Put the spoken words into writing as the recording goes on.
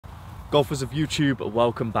Golfers of YouTube,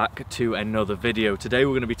 welcome back to another video. Today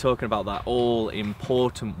we're going to be talking about that all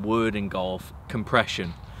important word in golf,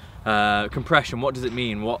 compression. Compression, what does it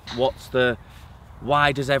mean?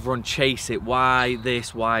 Why does everyone chase it? Why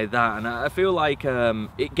this, why that? And I feel like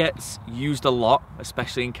it gets used a lot,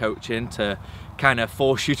 especially in coaching, to kind of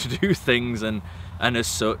force you to do things and as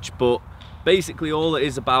such. But basically all it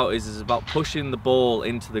is about is about pushing the ball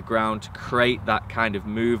into the ground to create that kind of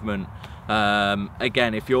movement.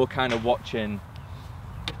 Again, if you're watching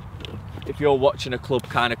a club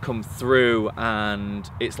kind of come through and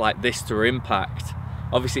it's like this through impact,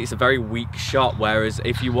 obviously it's a very weak shot, whereas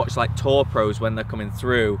if you watch like tour pros when they're coming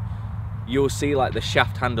through, you'll see like the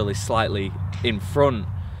shaft handle is slightly in front.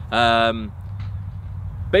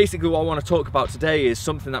 Basically what I want to talk about today is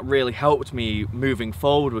something that really helped me moving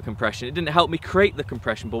forward with compression. It didn't help me create the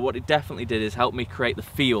compression, but what it definitely did is help me create the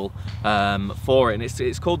feel for it. And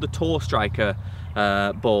it's called the Tour Striker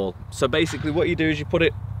ball. So basically what you do is you put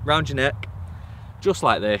it around your neck, just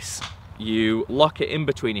like this. You lock it in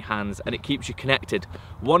between your hands and it keeps you connected.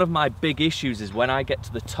 One of my big issues is when I get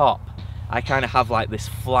to the top, I kind of have like this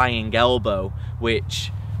flying elbow, which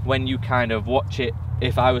when you kind of watch it,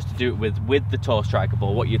 if I was to do it with the Tour Striker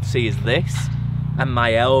ball, what you'd see is this, and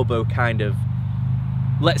my elbow kind of,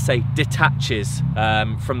 let's say, detaches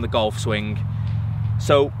from the golf swing.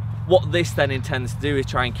 So what this then intends to do is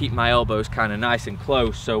try and keep my elbows kind of nice and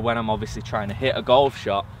close, so when I'm obviously trying to hit a golf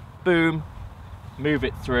shot, boom, move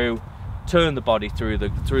it through, turn the body through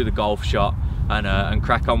the golf shot, and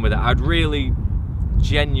crack on with it. I'd really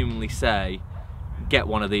genuinely say get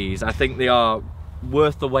one of these. I think they are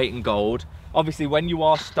worth the weight in gold. Obviously when you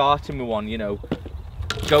are starting with one, you know,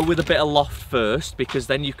 go with a bit of loft first, because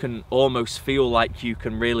then you can almost feel like you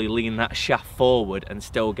can really lean that shaft forward and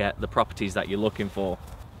still get the properties that you're looking for.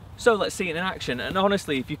 So let's see it in action. And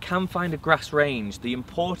honestly, if you can find a grass range, the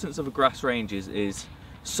importance of a grass range is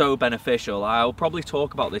so beneficial. I'll probably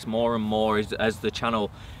talk about this more and more as the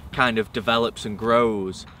channel kind of develops and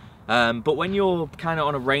grows. But when you're kind of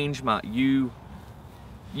on a range mat, you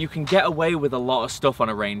can get away with a lot of stuff on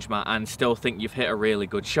a range mat and still think you've hit a really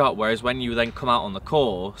good shot, whereas when you then come out on the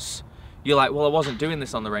course, you're like, well, I wasn't doing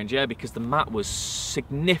this on the range, yeah, because the mat was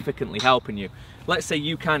significantly helping you. Let's say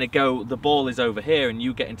you kind of go, the ball is over here and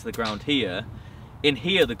you get into the ground here. In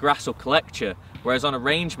here, the grass will collect you, whereas on a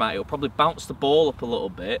range mat, it'll probably bounce the ball up a little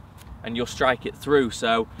bit and you'll strike it through.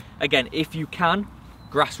 So again, if you can,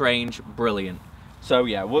 grass range, brilliant. So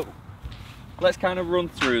yeah, let's kind of run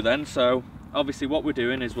through then. So obviously what we're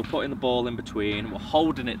doing is we're putting the ball in between, we're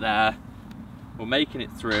holding it there, we're making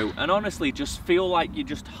it through, and honestly just feel like you're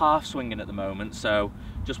just half swinging at the moment, so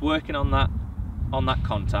just working on that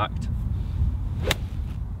contact.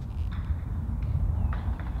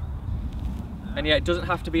 And yeah, it doesn't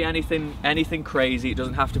have to be anything crazy, it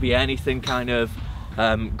doesn't have to be anything kind of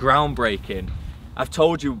groundbreaking. I've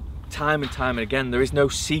told you time and time and again, there is no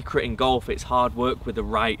secret in golf, it's hard work with the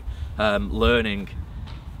right learning.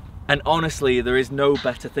 And honestly, there is no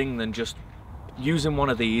better thing than just using one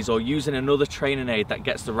of these or using another training aid that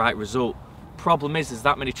gets the right result. Problem is there's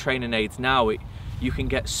that many training aids now, you can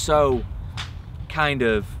get so kind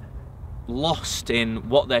of lost in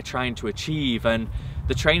what they're trying to achieve, and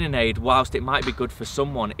the training aid, whilst it might be good for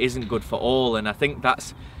someone, isn't good for all. And I think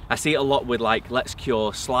I see it a lot with like Let's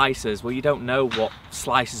Cure slicers. Well, you don't know what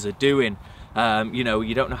slicers are doing. You know,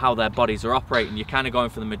 you don't know how their bodies are operating. You're kind of going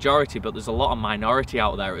for the majority, but there's a lot of minority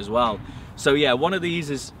out there as well. So yeah, one of these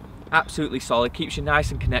is absolutely solid, keeps you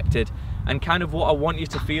nice and connected. And kind of what I want you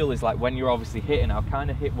to feel is like when you're obviously hitting, I'll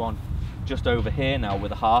kind of hit one just over here now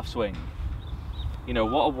with a half swing. You know,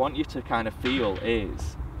 what I want you to kind of feel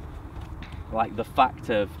is like the fact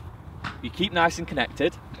of you keep nice and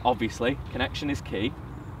connected. Obviously, connection is key.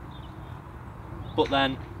 But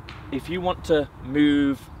then if you want to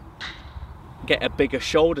move, get a bigger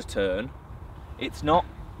shoulder turn, it's not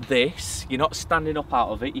this, you're not standing up out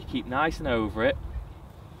of it, you keep nice and over it,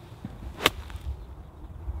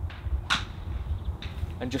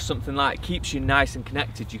 and just something like keeps you nice and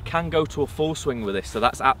connected. You can go to a full swing with this, so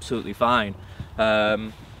that's absolutely fine,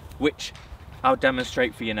 which I'll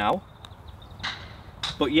demonstrate for you now.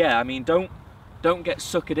 But yeah, I mean, don't get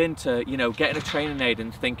suckered into, you know, getting a training aid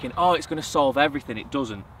and thinking, oh, it's going to solve everything. It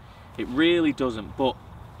doesn't, it really doesn't. But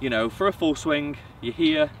you know, for a full swing, you're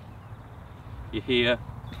here,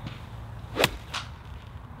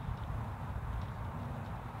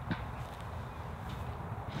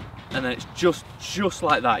 and then it's just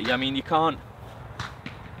like that. I mean, you can't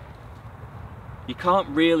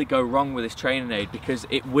really go wrong with this training aid, because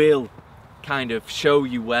it will kind of show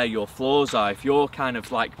you where your flaws are. If you're kind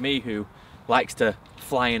of like me, who likes to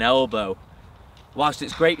fly an elbow, whilst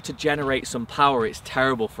it's great to generate some power, it's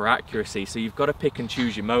terrible for accuracy, so you've got to pick and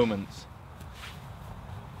choose your moments.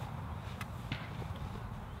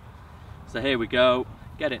 So here we go,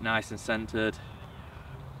 get it nice and centered.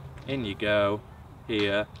 In you go,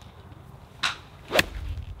 here.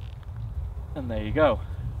 And there you go.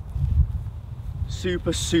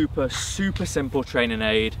 Super, super, super simple training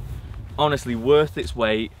aid. Honestly, worth its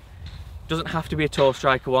weight. Doesn't have to be a Tour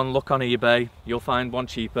Striker one. Look on eBay, you'll find one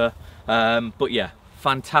cheaper. But yeah,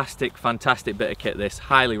 fantastic, fantastic bit of kit this.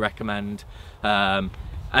 Highly recommend. And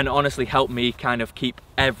honestly helped me kind of keep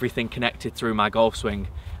everything connected through my golf swing.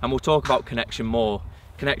 And we'll talk about connection more.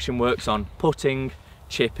 Connection works on putting,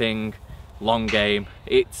 chipping, long game.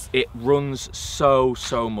 It runs so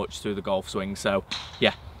much through the golf swing. So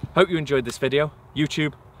yeah, hope you enjoyed this video.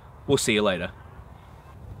 YouTube, we'll see you later.